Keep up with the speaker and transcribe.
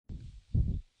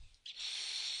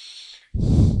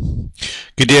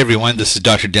Good day, everyone. This is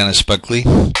Dr. Dennis Buckley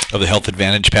of the Health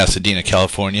Advantage, Pasadena,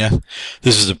 California.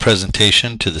 This is a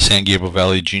presentation to the San Gabriel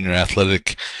Valley Junior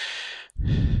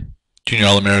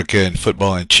All-America in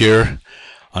football and cheer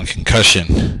on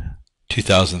concussion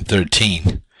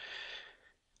 2013.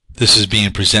 This is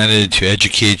being presented to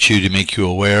educate you, to make you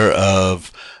aware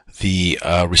of the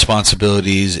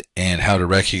responsibilities and how to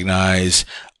recognize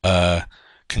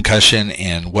concussion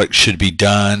and what should be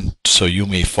done, so you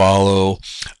may follow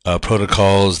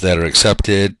protocols that are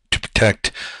accepted to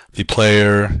protect the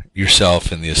player,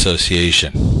 yourself, and the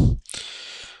association.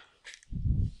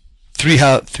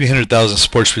 300,000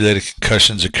 sports-related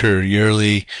concussions occur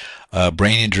yearly.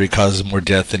 Brain injury causes more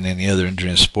death than any other injury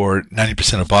in sport.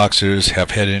 90% of boxers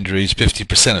have head injuries.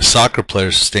 50% of soccer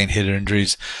players sustain head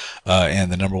injuries.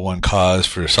 And the number one cause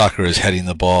for soccer is heading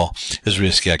the ball is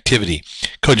risky activity.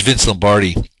 Coach Vince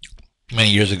Lombardi many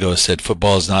years ago said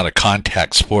football is not a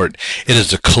contact sport. It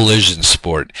is a collision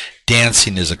sport.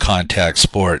 Dancing is a contact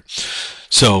sport.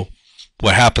 So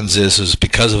what happens is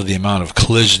because of the amount of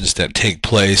collisions that take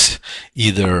place,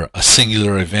 either a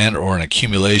singular event or an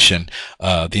accumulation,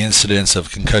 the incidence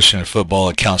of concussion in football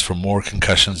accounts for more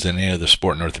concussions than any other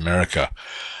sport in North America.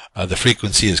 The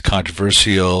frequency is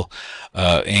controversial,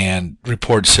 and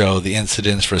reports show the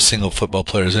incidence for a single football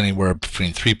player is anywhere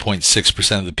between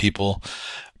 3.6% of the people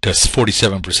to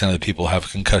 47% of the people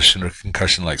have concussion or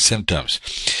concussion-like symptoms.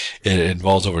 It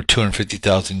involves over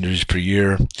 250,000 injuries per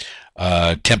year.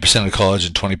 10% of college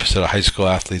and 20% of high school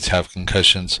athletes have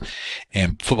concussions,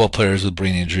 and football players with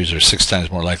brain injuries are 6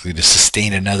 times more likely to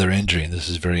sustain another injury, and this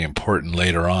is very important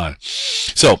later on.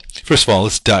 So, first of all,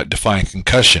 let's define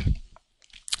concussion.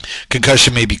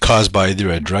 Concussion may be caused by either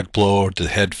a direct blow to the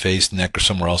head, face, neck, or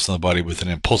somewhere else in the body with an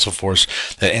impulsive force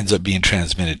that ends up being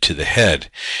transmitted to the head.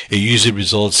 It usually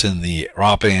results in the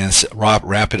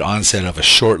rapid onset of a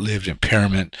short-lived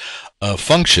impairment of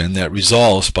function that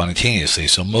resolves spontaneously.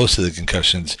 So most of the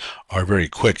concussions are very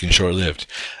quick and short-lived.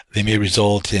 They may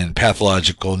result in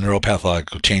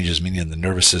neuropathological changes, meaning in the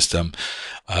nervous system,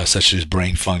 such as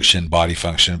brain function, body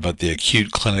function, but the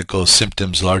acute clinical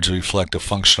symptoms largely reflect a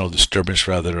functional disturbance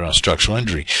rather than a structural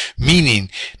injury, meaning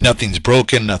nothing's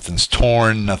broken, nothing's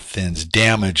torn, nothing's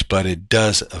damaged, but it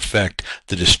does affect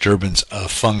the disturbance of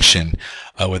function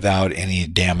without any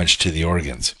damage to the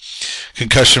organs.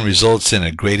 Concussion results in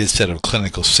a graded set of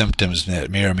clinical symptoms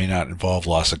that may or may not involve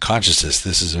loss of consciousness.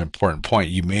 This is an important point.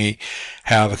 You may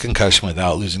have a concussion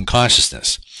without losing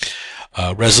consciousness.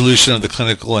 Resolution of the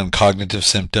clinical and cognitive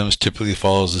symptoms typically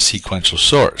follows a sequential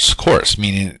course,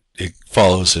 meaning it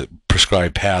follows a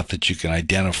prescribed path that you can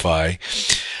identify.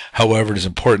 However, it is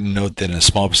important to note that in a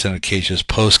small percent of cases,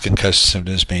 post-concussion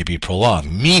symptoms may be prolonged,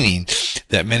 meaning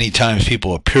that many times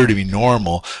people appear to be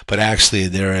normal, but actually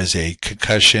there is a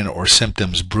concussion or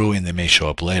symptoms brewing that may show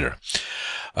up later.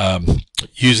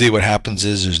 Usually what happens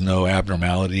is there's no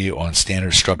abnormality on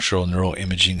standard structural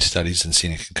neuroimaging studies in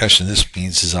seeing a concussion. This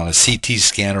means is on a CT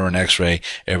scan or an X-ray,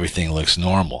 everything looks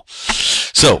normal.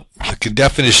 So the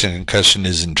definition of concussion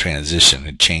is in transition.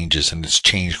 It changes, and it's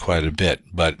changed quite a bit.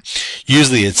 But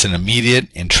usually it's an immediate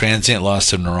and transient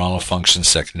loss of neuronal function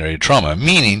secondary to trauma,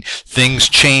 meaning things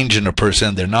change in a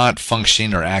person. They're not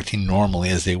functioning or acting normally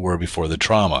as they were before the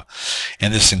trauma.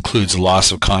 And this includes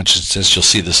loss of consciousness. You'll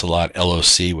see this a lot,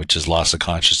 LOC, which is loss of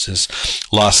consciousness,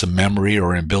 loss of memory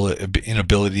or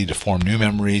inability to form new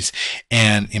memories,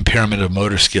 and impairment of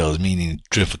motor skills, meaning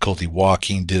difficulty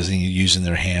walking, dizzying, using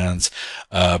their hands,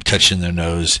 touching their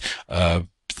nose,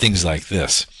 things like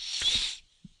this.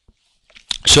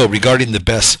 So regarding the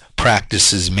best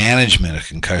practices management of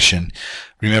concussion,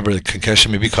 remember that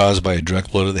concussion may be caused by a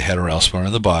direct blow to the head or elsewhere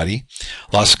in the body.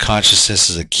 Loss of consciousness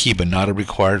is a key but not a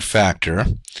required factor.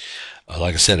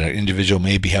 Like I said, an individual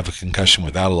may have a concussion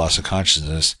without a loss of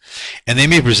consciousness, and they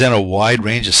may present a wide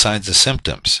range of signs and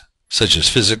symptoms, such as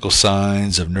physical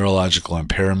signs of neurological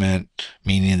impairment,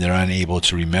 meaning they're unable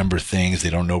to remember things, they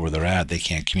don't know where they're at, they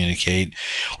can't communicate,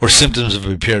 or symptoms of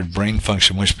impaired brain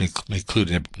function, which may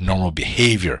include abnormal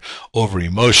behavior,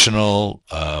 over-emotional,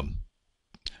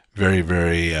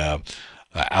 very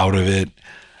out of it,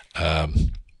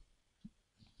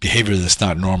 behavior that's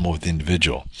not normal with the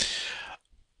individual.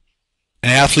 An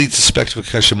athlete suspected of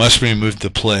concussion must be removed to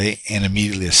play and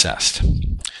immediately assessed.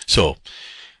 So,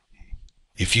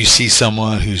 if you see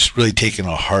someone who's really taken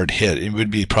a hard hit, it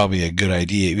would be probably a good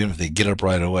idea, even if they get up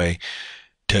right away,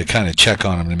 to kind of check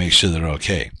on them to make sure they're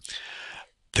okay.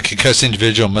 The concussed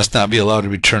individual must not be allowed to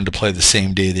return to play the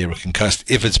same day they were concussed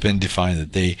if it's been defined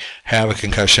that they have a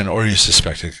concussion or you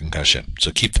suspect a concussion.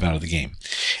 So keep them out of the game.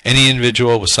 Any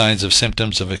individual with signs of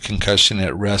symptoms of a concussion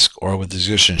at risk or with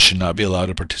exertion should not be allowed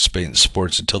to participate in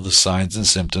sports until the signs and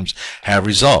symptoms have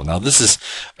resolved. Now, this is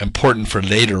important for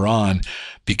later on,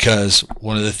 because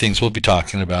one of the things we'll be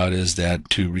talking about is that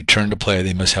to return to play,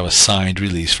 they must have a signed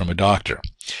release from a doctor.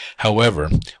 However,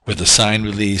 with a signed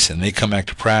release and they come back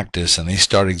to practice and they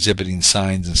start exhibiting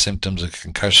signs and symptoms of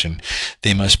concussion,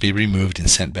 they must be removed and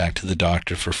sent back to the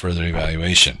doctor for further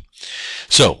evaluation.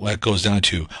 So that goes down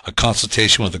to a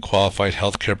consultation with a qualified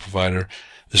healthcare provider.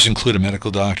 This includes a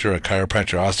medical doctor, a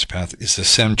chiropractor, osteopath, is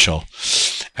essential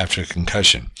after a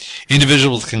concussion.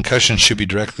 Individuals with concussion should be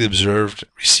directly observed,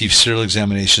 receive serial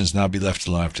examinations, not be left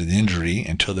alone after the injury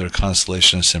until their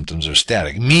constellation of symptoms are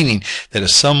static. Meaning that if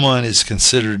someone is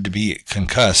considered to be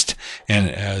concussed and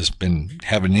has been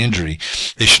having an injury,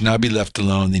 they should not be left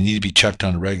alone. They need to be checked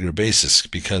on a regular basis,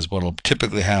 because what will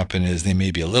typically happen is they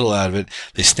may be a little out of it,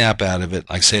 they snap out of it.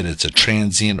 Like I said, it's a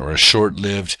transient or a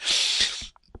short-lived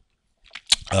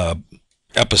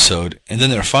episode, and then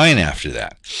they're fine after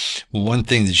that. Well, one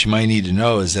thing that you might need to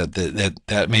know is that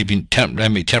that may be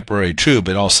temporary, true,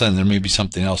 but all of a sudden there may be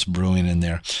something else brewing in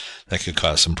there that could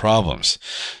cause some problems.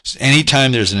 So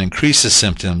anytime there's an increase of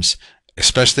symptoms,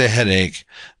 especially a headache,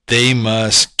 they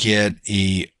must get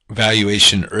a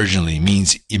evaluation urgently,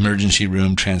 means emergency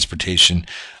room transportation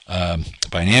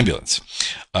by an ambulance.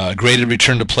 A graded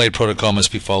return to play protocol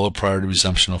must be followed prior to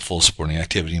resumption of full sporting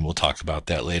activity, and we'll talk about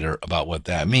that later, about what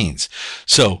that means.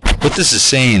 So what this is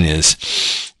saying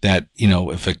is that, you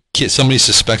know, if a kid, somebody's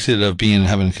suspected of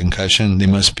having a concussion, they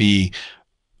must be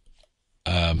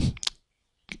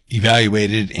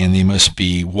evaluated, and they must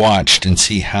be watched and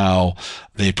see how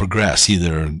they progress,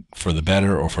 either for the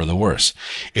better or for the worse.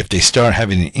 If they start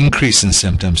having an increase in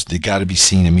symptoms, they got to be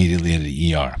seen immediately at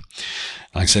the ER.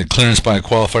 Like I said, clearance by a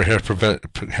qualified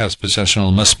health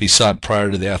professional must be sought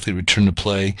prior to the athlete return to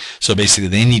play. So basically,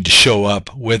 they need to show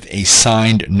up with a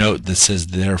signed note that says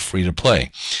they're free to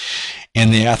play.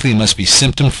 And the athlete must be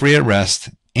symptom-free at rest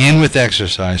and with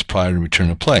exercise prior to return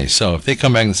to play. So if they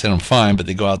come back and say, I'm fine, but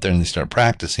they go out there and they start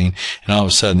practicing, and all of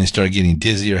a sudden they start getting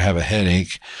dizzy or have a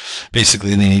headache,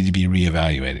 basically they need to be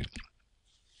reevaluated.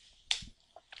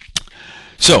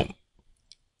 So,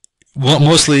 well,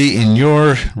 mostly in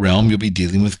your realm, you'll be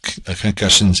dealing with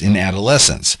concussions in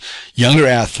adolescents. Younger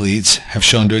athletes have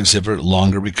shown to exhibit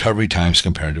longer recovery times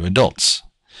compared to adults.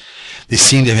 They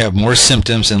seem to have more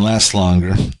symptoms and last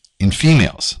longer in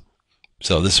females.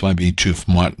 So this might be true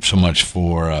so much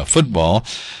for football,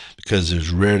 because there's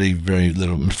rarely very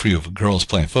little free of girls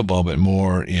playing football, but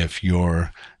more if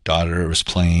your daughter was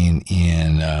playing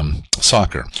in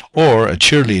soccer, or a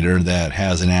cheerleader that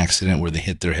has an accident where they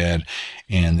hit their head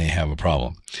and they have a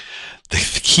problem.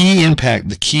 The key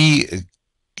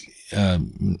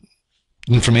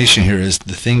information here is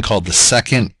the thing called the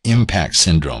second impact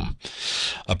syndrome.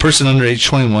 A person under age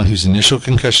 21 whose initial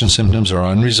concussion symptoms are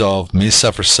unresolved may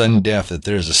suffer sudden death if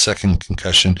there is a second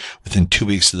concussion within 2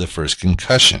 weeks of the first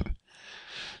concussion.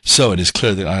 So it is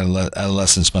clear that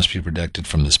adolescents must be protected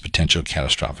from this potential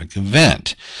catastrophic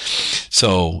event.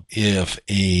 So if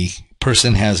a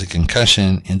person has a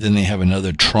concussion and then they have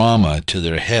another trauma to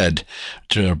their head,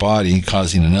 to their body,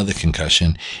 causing another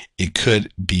concussion, it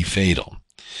could be fatal.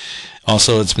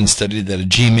 Also, it's been studied that a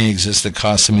gene may exist that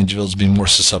causes some individuals to be more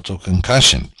susceptible to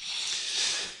concussion.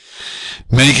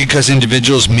 Many concussed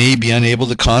individuals may be unable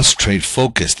to concentrate,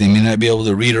 focus. They may not be able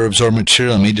to read or absorb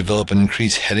material and may develop an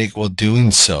increased headache while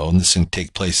doing so. And this can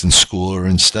take place in school or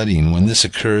in studying. When this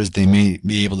occurs, they may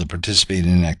be able to participate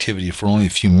in an activity for only a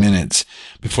few minutes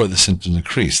before the symptoms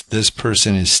increase. This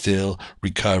person is still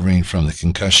recovering from the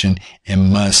concussion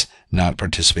and must not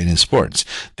participate in sports.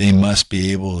 They must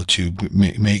be able to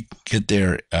get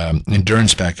their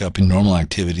endurance back up in normal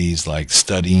activities like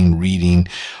studying, reading,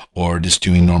 or just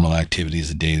doing normal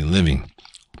activities of daily living.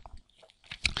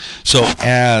 So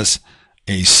as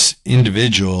a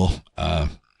individual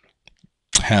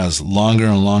has longer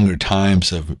and longer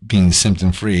times of being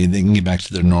symptom-free, they can get back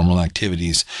to their normal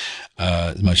activities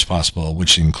as much as possible,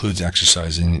 which includes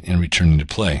exercising and returning to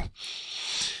play.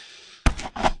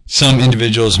 Some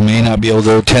individuals may not be able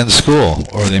to attend school,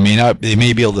 or they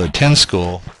may be able to attend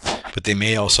school, but they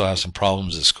may also have some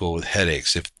problems at school with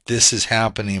headaches. If this is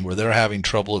happening where they're having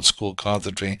trouble at school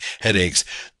concentrating, headaches,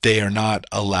 they are not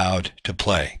allowed to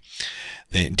play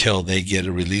until they get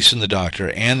a release from the doctor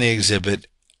and they exhibit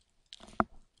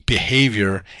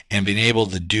behavior and being able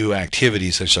to do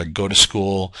activities such as go to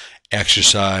school,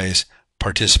 exercise,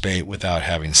 participate without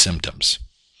having symptoms.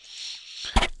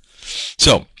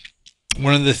 So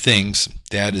one of the things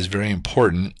that is very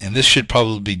important, and this should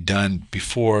probably be done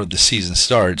before the season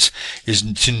starts, is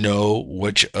to know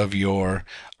which of your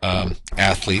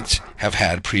athletes have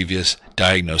had previous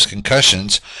diagnosed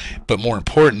concussions. But more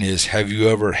important is, have you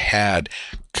ever had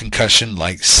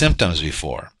concussion-like symptoms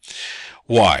before?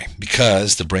 Why?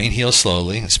 Because the brain heals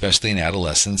slowly, especially in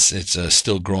adolescence. It's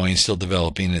still growing, still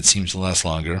developing, and it seems to last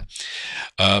longer.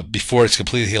 Before it's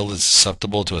completely healed, it's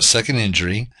susceptible to a second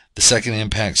injury. The second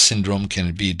impact syndrome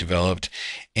can be developed.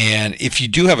 And if you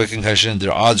do have a concussion,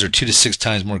 the odds are 2 to 6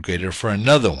 times more greater for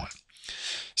another one.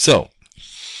 So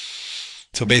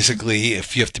basically,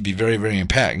 if you have to be very, very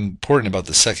important about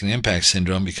the second impact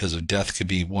syndrome, because of death could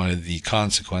be one of the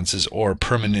consequences, or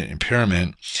permanent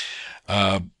impairment,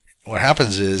 what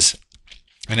happens is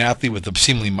an athlete with a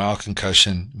seemingly mild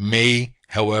concussion may,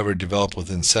 however, develop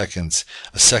within seconds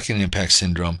a second impact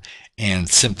syndrome, and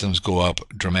symptoms go up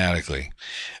dramatically.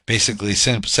 Basically,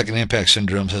 second impact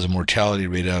syndrome has a mortality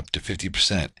rate up to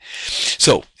 50%.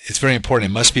 So it's very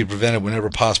important. It must be prevented whenever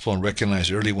possible and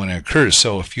recognized early when it occurs.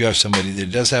 So if you have somebody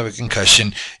that does have a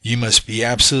concussion, you must be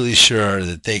absolutely sure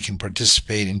that they can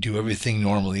participate and do everything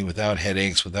normally, without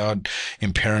headaches, without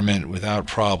impairment, without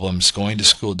problems, going to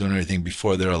school, doing everything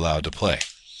before they're allowed to play.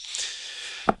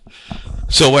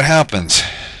 So what happens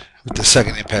with the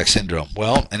second impact syndrome?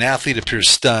 Well, an athlete appears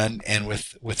stunned and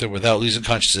with or without losing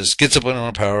consciousness, gets up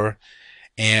under power,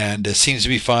 and seems to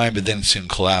be fine, but then soon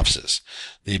collapses.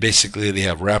 They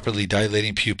have rapidly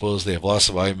dilating pupils, they have loss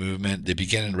of eye movement, they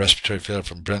begin in respiratory failure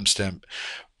from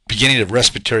beginning of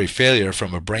respiratory failure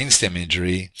from a brainstem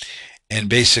injury, and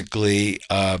basically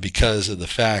because of the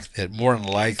fact that more than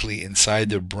likely inside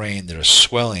their brain there's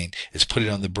swelling, it's putting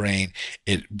on the brain,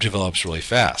 it develops really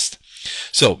fast.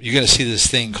 So you're going to see this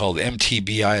thing called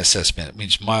MTBI assessment. It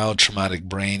means mild traumatic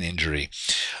brain injury.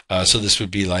 So this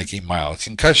would be like a mild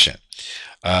concussion.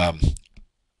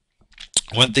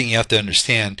 One thing you have to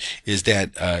understand is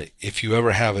that if you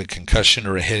ever have a concussion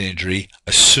or a head injury,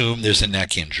 assume there's a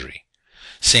neck injury.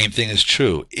 Same thing is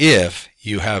true if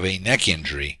you have a neck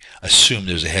injury, assume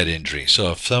there's a head injury.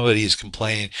 So if somebody is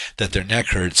complaining that their neck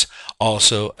hurts,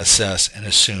 also assess and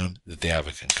assume that they have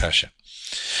a concussion.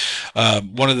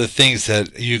 One of the things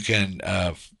that you can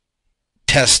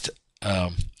test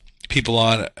people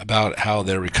on about how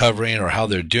they're recovering or how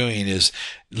they're doing is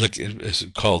it's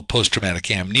called post-traumatic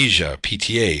amnesia,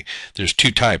 PTA. There's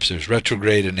two types. There's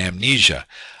retrograde and amnesia.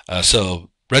 So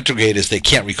retrograde is they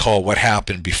can't recall what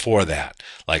happened before that,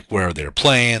 like where they're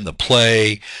playing, the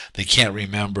play. They can't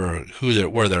remember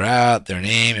where they're at, their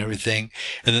name, everything.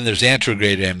 And then there's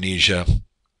anterograde amnesia,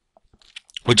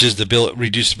 which is the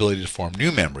reduced ability to form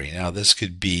new memory. Now, this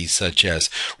could be such as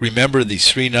remember these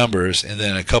 3 numbers, and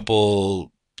then a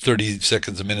couple 30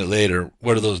 seconds, a minute later,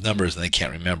 what are those numbers? And they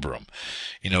can't remember them.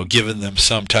 Giving them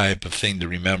some type of thing to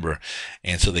remember,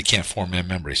 and so they can't form that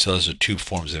memory. So those are 2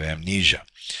 forms of amnesia.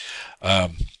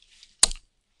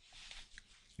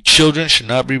 Children should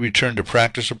not be returned to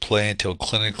practice or play until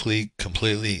clinically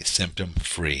completely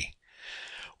symptom-free,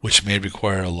 which may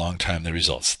require a long time the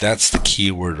results. That's the key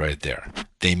word right there.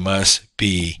 They must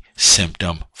be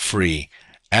symptom-free,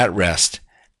 at rest,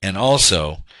 and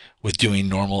also with doing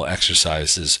normal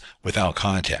exercises without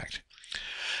contact.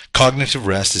 Cognitive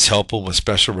rest is helpful with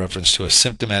special reference to a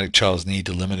symptomatic child's need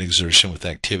to limit exertion with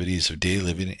activities of daily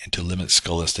living and to limit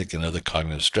scholastic and other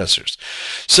cognitive stressors.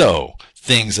 So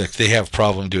things like they have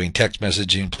problem doing text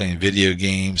messaging, playing video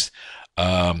games,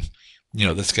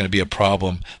 that's going to be a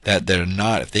problem that they're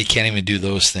not, if they can't even do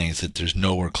those things, that there's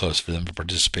nowhere close for them to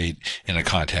participate in a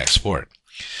contact sport.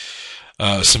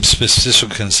 Some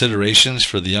specific considerations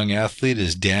for the young athlete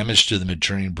is damage to the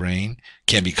maturing brain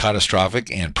can be catastrophic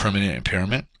and permanent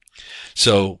impairment.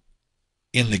 So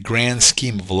in the grand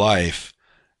scheme of life,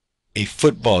 a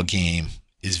football game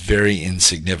is very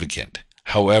insignificant.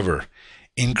 However,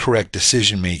 incorrect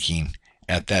decision making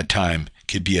at that time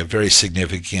could be a very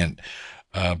significant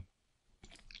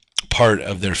part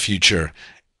of their future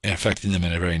and affecting them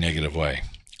in a very negative way.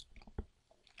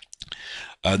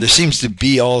 There seems to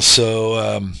be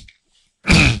also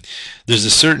there's a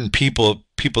certain people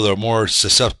that are more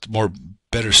susceptible,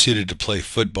 better suited to play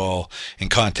football and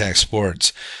contact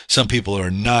sports. Some people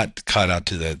are not caught out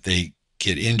to that. They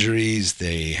get injuries,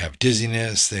 they have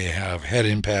dizziness, they have head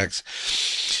impacts.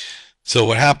 So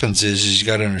what happens is you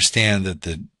got to understand that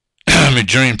the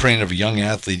maturing brain of a young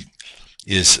athlete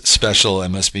is special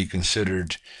and must be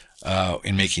considered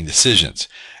in making decisions.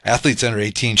 Athletes under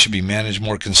 18 should be managed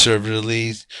more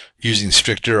conservatively using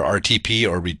stricter RTP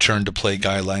or return to play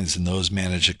guidelines than those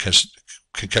managed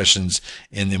concussions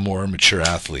in the more mature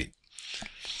athlete.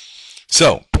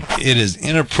 So it is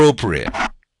inappropriate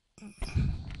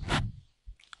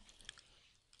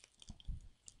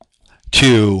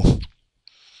to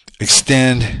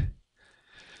extend.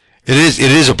 It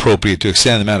is appropriate to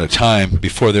extend the amount of time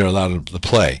before they're allowed to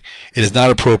play. It is not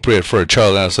appropriate for a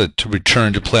child athlete to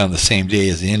return to play on the same day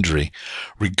as the injury,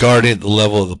 regarding the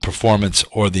level of the performance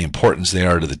or the importance they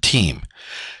are to the team.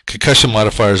 Concussion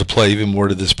modifiers apply even more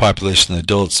to this population than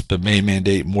adults, but may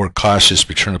mandate more cautious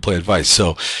return to play advice.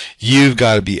 So you've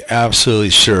got to be absolutely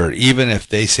sure, even if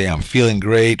they say, I'm feeling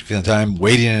great, feeling time,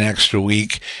 waiting an extra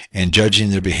week and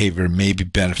judging their behavior may be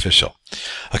beneficial.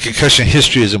 A concussion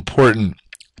history is important,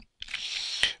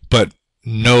 but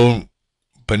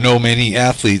many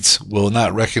athletes will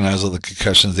not recognize all the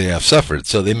concussions they have suffered.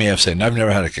 So they may have said, I've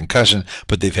never had a concussion,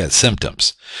 but they've had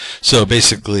symptoms. So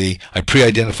basically, I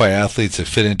pre-identify athletes that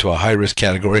fit into a high-risk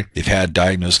category. They've had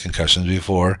diagnosed concussions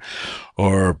before,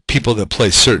 or people that play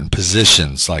certain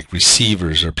positions like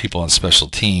receivers or people on special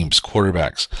teams,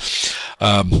 quarterbacks.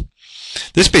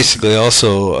 This basically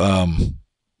also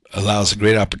allows a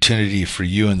great opportunity for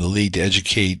you and the league to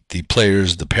educate the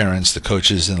players, the parents, the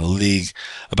coaches in the league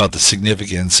about the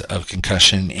significance of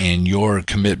concussion and your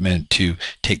commitment to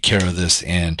take care of this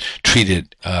and treat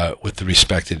it with the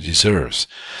respect it deserves.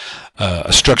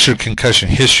 A structured concussion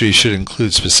history should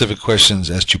include specific questions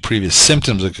as to previous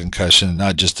symptoms of concussion,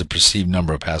 not just the perceived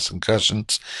number of past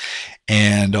concussions.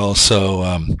 And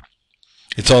also,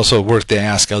 it's also worth to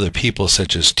ask other people,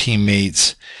 such as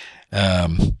teammates,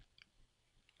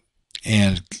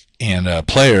 and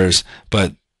players,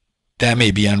 but that may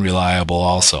be unreliable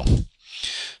also.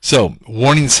 So,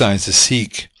 warning signs to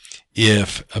seek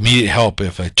if immediate help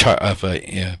if a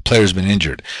player's been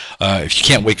injured. If you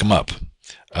can't wake them up,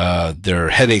 their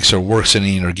headaches are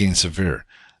worsening or getting severe.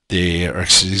 They are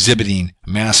exhibiting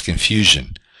mass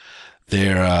confusion.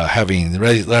 They're having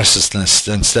restlessness,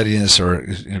 unsteadiness, or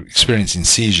experiencing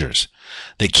seizures.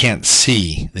 They can't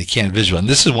see, they can't visualize. And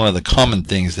this is one of the common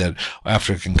things that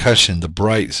after a concussion,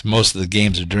 most of the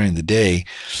games are during the day,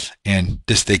 and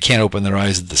they can't open their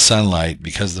eyes to the sunlight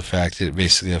because of the fact that it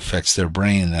basically affects their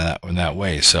brain in that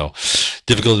way. So,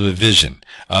 difficulty with vision.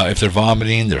 If they're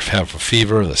vomiting, they have a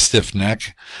fever, a stiff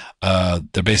neck,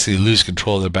 they basically lose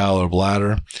control of their bowel or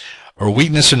bladder, or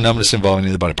weakness or numbness involving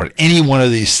any body part. Any one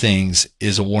of these things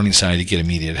is a warning sign to get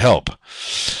immediate help.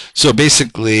 So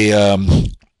basically,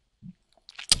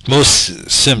 most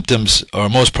symptoms or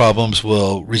most problems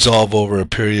will resolve over a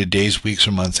period of days, weeks,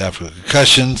 or months after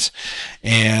concussions.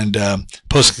 And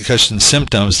post-concussion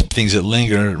symptoms, things that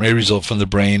linger, may result from the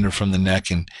brain or from the neck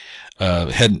and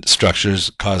head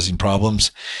structures causing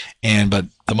problems. But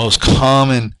the most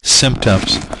common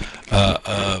symptoms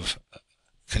of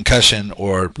concussion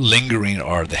or lingering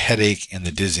are the headache and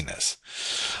the dizziness.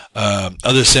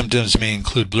 Other symptoms may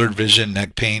include blurred vision,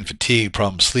 neck pain, fatigue,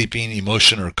 problems sleeping,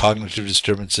 emotion or cognitive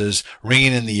disturbances,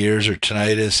 ringing in the ears or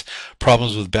tinnitus,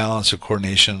 problems with balance or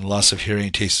coordination, loss of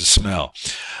hearing, taste, or smell.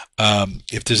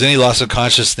 If there's any loss of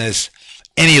consciousness,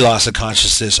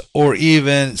 or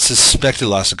even suspected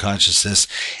loss of consciousness,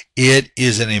 it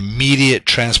is an immediate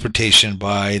transportation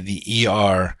by the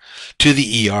ER to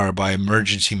the ER by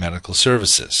emergency medical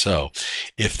services. So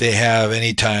if they have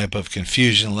any type of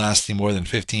confusion lasting more than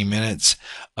 15 minutes,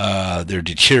 their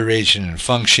deterioration in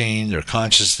functioning, their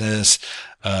consciousness,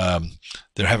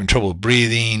 they're having trouble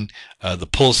breathing, the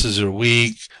pulses are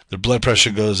weak, their blood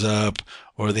pressure goes up,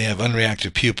 or they have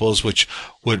unreactive pupils, which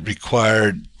would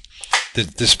require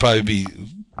that this probably be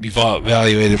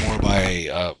evaluated more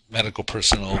by medical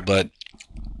personnel, but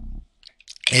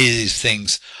any of these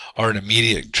things are an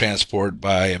immediate transport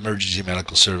by emergency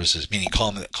medical services, meaning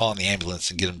calling the ambulance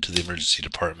and get them to the emergency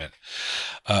department.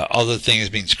 Other things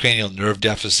being cranial nerve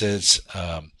deficits,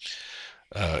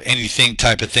 anything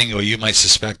type of thing or you might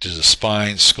suspect is a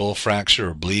spine, skull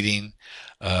fracture, or bleeding,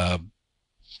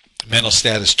 mental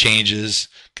status changes,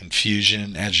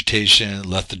 confusion, agitation,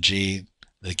 lethargy.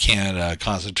 They can't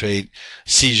concentrate,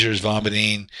 seizures,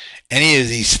 vomiting, any of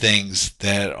these things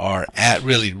that are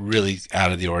really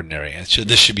out of the ordinary. And so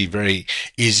this should be very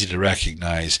easy to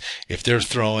recognize. If they're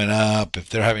throwing up, if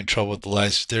they're having trouble with the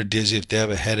lights, if they're dizzy, if they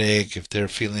have a headache, if they're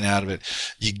feeling out of it,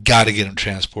 you got to get them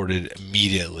transported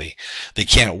immediately. They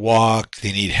can't walk,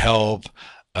 they need help,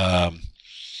 the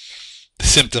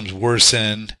symptoms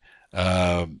worsen.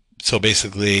 So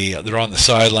basically, they're on the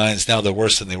sidelines. Now they're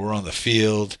worse than they were on the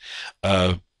field.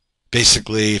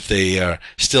 Basically, if they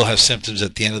still have symptoms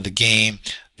at the end of the game,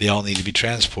 they all need to be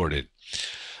transported.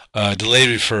 Delayed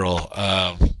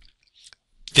referral.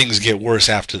 Things get worse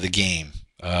after the game.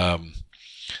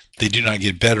 They do not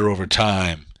get better over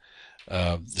time.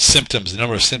 The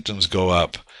number of symptoms go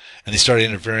up, and they start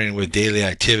interfering with daily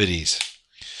activities.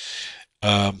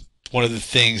 One of the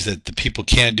things that the people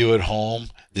can't do at home,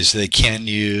 They can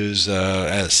use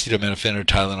acetaminophen or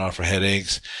Tylenol for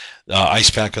headaches. Ice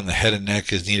pack on the head and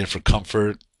neck is needed for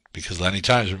comfort. Because many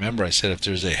times, remember I said if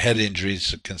there's a head injury,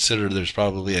 so consider there's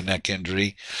probably a neck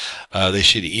injury. They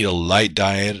should eat a light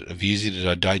diet of easy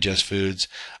to digest foods.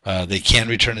 They can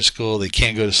return to school, they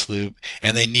can go to sleep,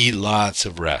 and they need lots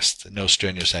of rest, no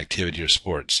strenuous activity or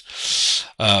sports.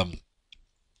 On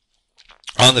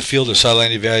the field or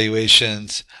sideline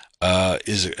evaluations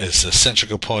is an essential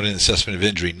component in assessment of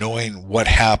injury. Knowing what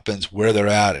happens, where they're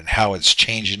at, and how it's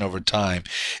changing over time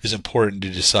is important to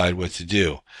decide what to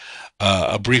do.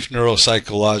 A brief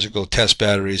neuropsychological test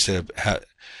batteries that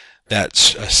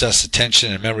assess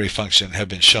attention and memory function have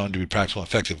been shown to be practical and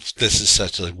effective. This is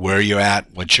such like where you're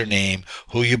at, what's your name,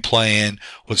 who you playing,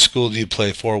 what school do you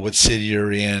play for, what city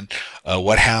you're in,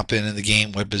 what happened in the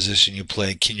game, what position you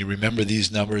play. Can you remember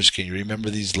these numbers? Can you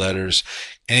remember these letters?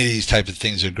 Any of these type of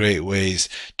things are great ways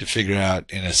to figure out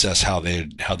and assess how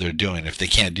they're doing. If they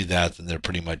can't do that, then they're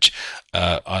pretty much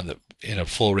in a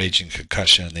full raging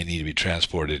concussion and they need to be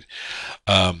transported.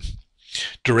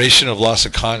 Duration of loss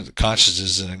of consciousness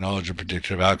is an acknowledged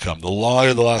predictor of outcome. The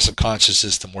longer the loss of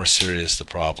consciousness, the more serious the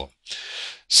problem.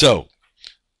 So,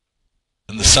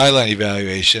 in the sideline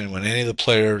evaluation, when any of the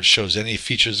players shows any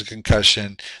features of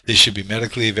concussion, they should be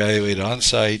medically evaluated on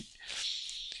site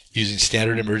using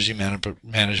standard emergency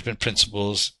management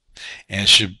principles, and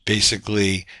should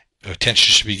basically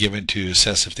attention should be given to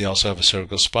assess if they also have a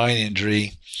cervical spine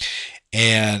injury.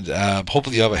 And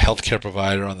hopefully you have a healthcare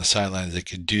provider on the sidelines that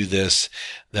could do this,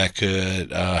 that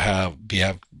could have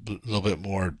a little bit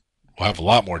more, have a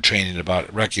lot more training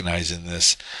about recognizing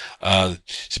this. So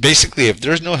basically, if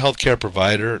there's no healthcare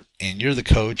provider and you're the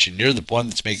coach and you're the one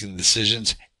that's making the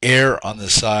decisions, err on the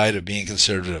side of being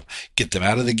conservative. Get them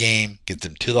out of the game, get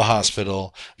them to the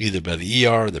hospital, either by the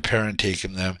ER or the parent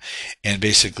taking them, and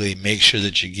basically make sure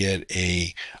that you get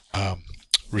a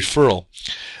referral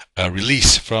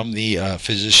release from the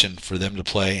physician for them to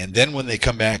play. And then when they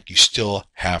come back, you still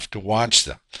have to watch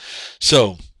them.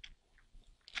 So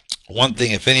one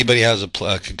thing, if anybody has a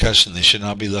concussion, they should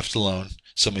not be left alone.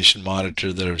 Somebody should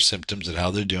monitor their symptoms and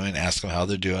how they're doing, ask them how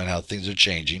they're doing, how things are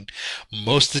changing.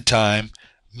 Most of the time,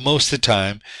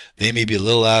 they may be a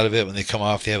little out of it. When they come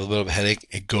off, they have a little bit of a headache.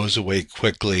 It goes away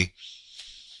quickly,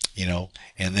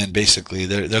 and then basically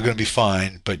they're going to be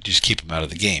fine, but just keep them out of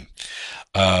the game.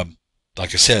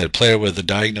 Like I said, a player with a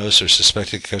diagnosed or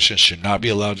suspected concussion should not be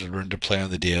allowed to return to play on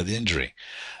the day of the injury.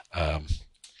 A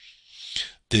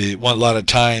lot of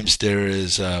times there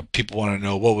is people want to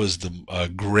know what was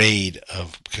the grade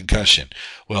of concussion.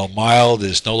 Well, mild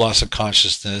is no loss of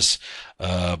consciousness.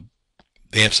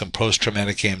 They have some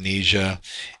post-traumatic amnesia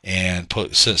and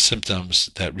symptoms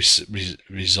that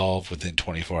resolve within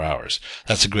 24 hours.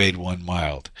 That's a grade 1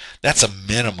 mild. That's a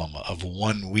minimum of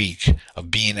 1 week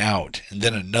of being out, and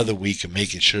then another week of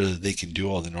making sure that they can do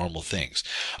all the normal things.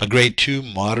 A grade 2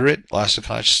 moderate loss of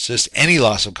consciousness, any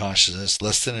loss of consciousness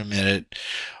less than a minute,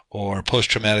 or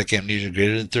post-traumatic amnesia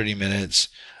greater than 30 minutes,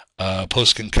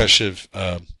 post-concussive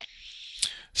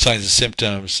signs and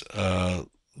symptoms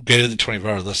greater than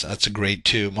 24 hours, that's a grade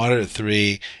 2. Moderate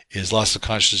 3 is loss of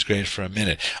consciousness greater for a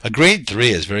minute. A grade 3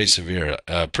 is very severe.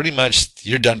 Pretty much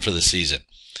you're done for the season.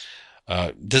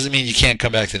 Doesn't mean you can't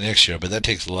come back the next year, but that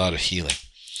takes a lot of healing.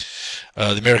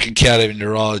 The American Academy of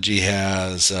Neurology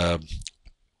has a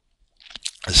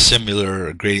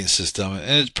similar grading system,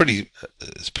 and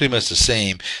it's pretty much the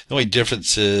same. The only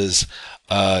difference is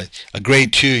a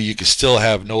grade 2, you can still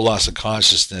have no loss of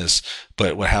consciousness,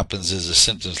 but what happens is the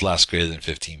symptoms last greater than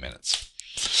 15 minutes.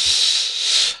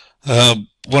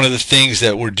 One of the things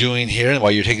that we're doing here, and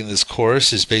while you're taking this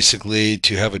course, is basically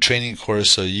to have a training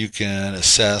course so you can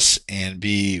assess and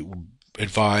be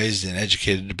advised and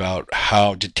educated about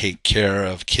how to take care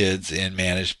of kids and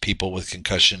manage people with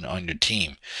concussion on your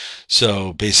team.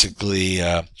 So basically,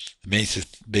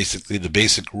 the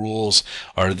basic rules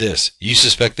are this: you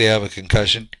suspect they have a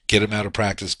concussion, get them out of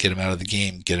practice, get them out of the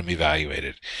game, get them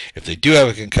evaluated. If they do have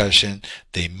a concussion,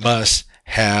 they must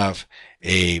have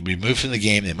removed from the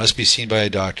game. They must be seen by a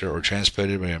doctor or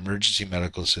transported by an emergency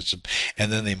medical system,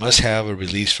 and then they must have a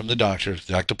release from the doctor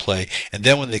to play. And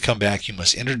then when they come back, you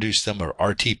must introduce them or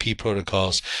RTP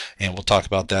protocols, and we'll talk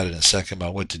about that in a second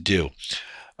about what to do.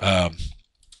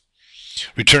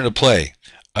 Return to play.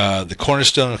 The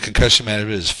cornerstone of concussion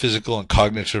management is physical and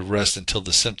cognitive rest until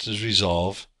the symptoms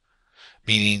resolve,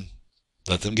 meaning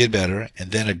let them get better,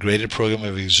 and then a graded program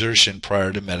of exertion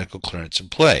prior to medical clearance and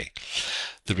play.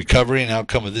 The recovery and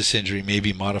outcome of this injury may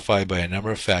be modified by a number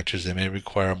of factors that may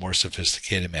require more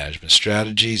sophisticated management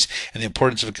strategies, and the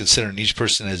importance of considering each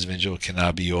person as an individual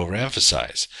cannot be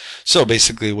overemphasized. So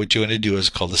basically what you want to do is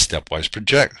called a stepwise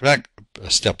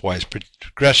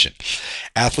progression.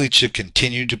 Athletes should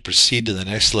continue to proceed to the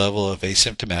next level if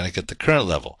asymptomatic at the current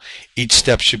level. Each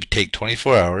step should take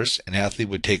 24 hours. An athlete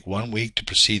would take 1 week to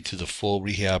proceed through the full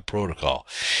rehab protocol.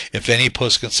 If any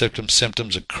post-conceptum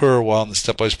symptoms occur while in the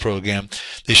stepwise program,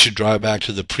 they should drive back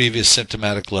to the previous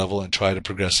symptomatic level and try to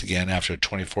progress again after a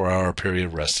 24-hour period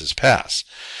of rest has passed.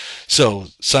 So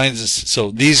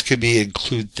these could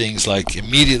include things like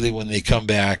immediately when they come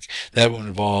back, that would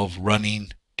involve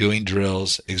running, doing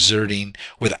drills, exerting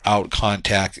without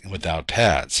contact and without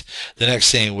pads. The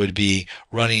next thing would be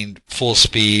running full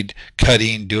speed,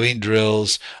 cutting, doing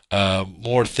drills,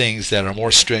 more things that are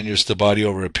more strenuous to the body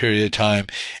over a period of time,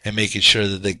 and making sure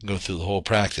that they can go through the whole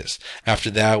practice. After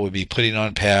that would be putting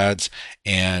on pads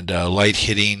and light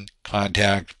hitting,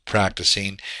 contact,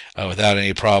 practicing without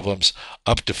any problems,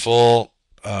 up to full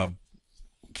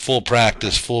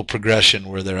practice, full progression,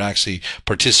 where they're actually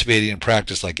participating in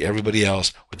practice like everybody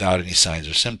else without any signs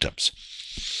or symptoms.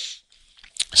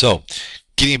 So,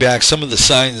 getting back, some of the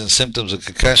signs and symptoms of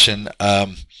concussion,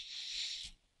 the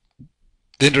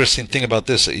interesting thing about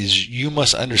this is you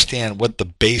must understand what the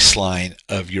baseline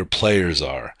of your players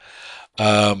are.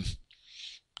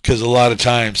 Because a lot of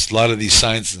times, a lot of these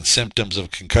signs and symptoms of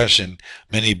concussion,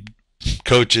 many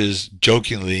coaches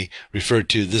jokingly refer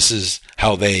to this is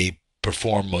how they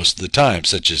perform most of the time,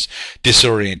 such as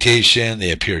disorientation, they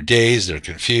appear dazed, they're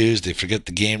confused, they forget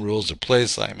the game rules or play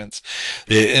assignments,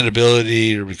 the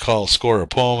inability to recall score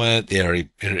opponent, they are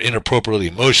inappropriately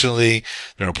emotionally,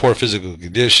 they're in a poor physical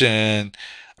condition,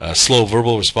 slow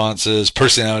verbal responses,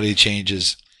 personality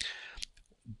changes.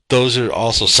 Those are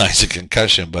also signs of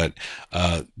concussion, but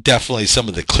definitely some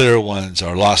of the clear ones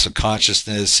are loss of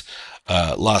consciousness,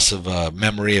 loss of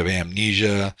memory, of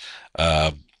amnesia,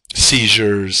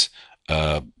 seizures,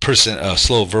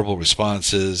 slow verbal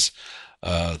responses.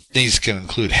 These can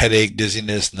include headache,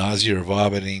 dizziness, nausea or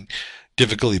vomiting,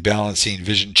 difficulty balancing,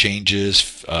 vision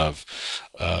changes,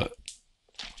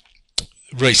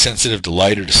 very sensitive to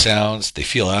light or to sounds. They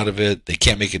feel out of it. They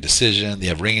can't make a decision. They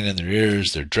have ringing in their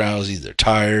ears. They're drowsy. They're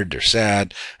tired. They're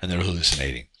sad, and they're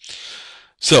hallucinating.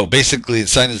 So basically,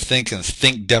 it's signs of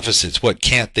think deficits. What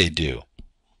can't they do?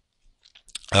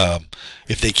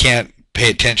 If they can't pay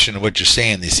attention to what you're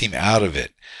saying, they seem out of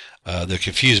it. They're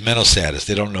confused mental status.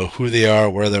 They don't know who they are,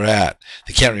 where they're at.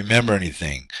 They can't remember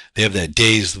anything. They have that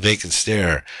dazed, vacant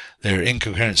stare. They're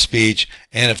incoherent speech,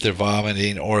 and if they're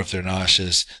vomiting or if they're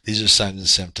nauseous, these are signs and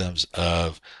symptoms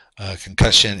of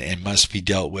concussion and must be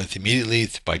dealt with immediately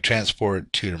by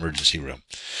transport to an emergency room.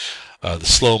 The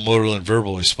slow motor and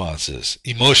verbal responses,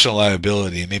 emotional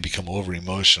liability, and may become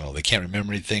over-emotional. They can't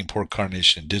remember anything, poor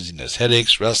coordination, dizziness,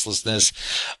 headaches, restlessness,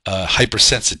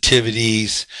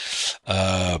 hypersensitivities,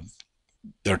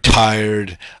 they're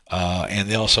tired, and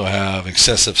they also have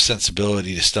excessive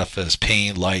sensibility to stuff as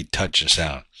pain, light, touch, and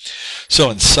sound.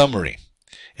 So in summary,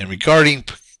 and regarding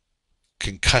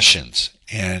concussions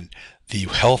and the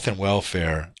health and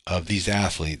welfare of these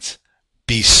athletes,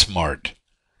 be smart.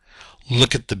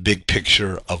 Look at the big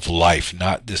picture of life,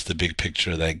 not just the big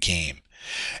picture of that game.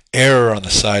 Err on the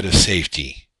side of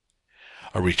safety.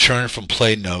 A return from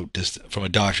play note from a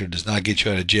doctor does not get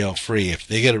you out of jail free. If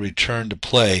they get a return to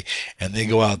play and they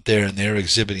go out there and they're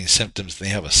exhibiting symptoms and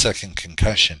they have a second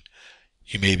concussion,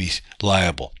 you may be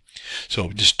liable. So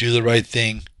just do the right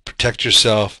thing, protect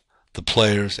yourself, the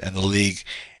players, and the league,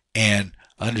 and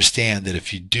understand that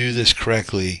if you do this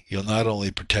correctly, you'll not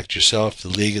only protect yourself, the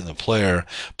league, and the player,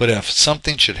 but if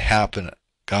something should happen,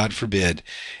 God forbid,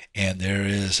 and there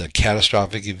is a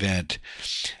catastrophic event,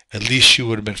 at least you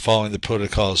would have been following the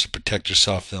protocols to protect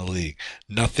yourself and the league.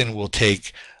 Nothing will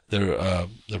take the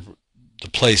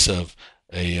place of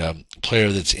a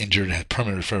player that's injured and had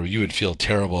permanent referral. You would feel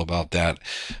terrible about that,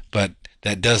 but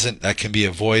that can be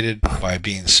avoided by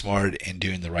being smart and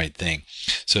doing the right thing.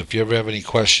 So if you ever have any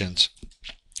questions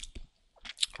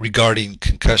regarding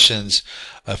concussions,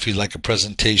 if you'd like a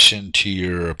presentation to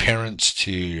your parents,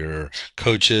 to your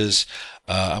coaches,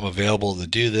 I'm available to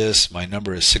do this. My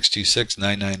number is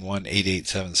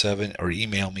 626-991-8877, or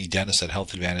email me,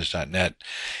 Dennis@healthadvantage.net,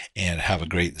 and have a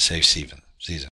great and safe season.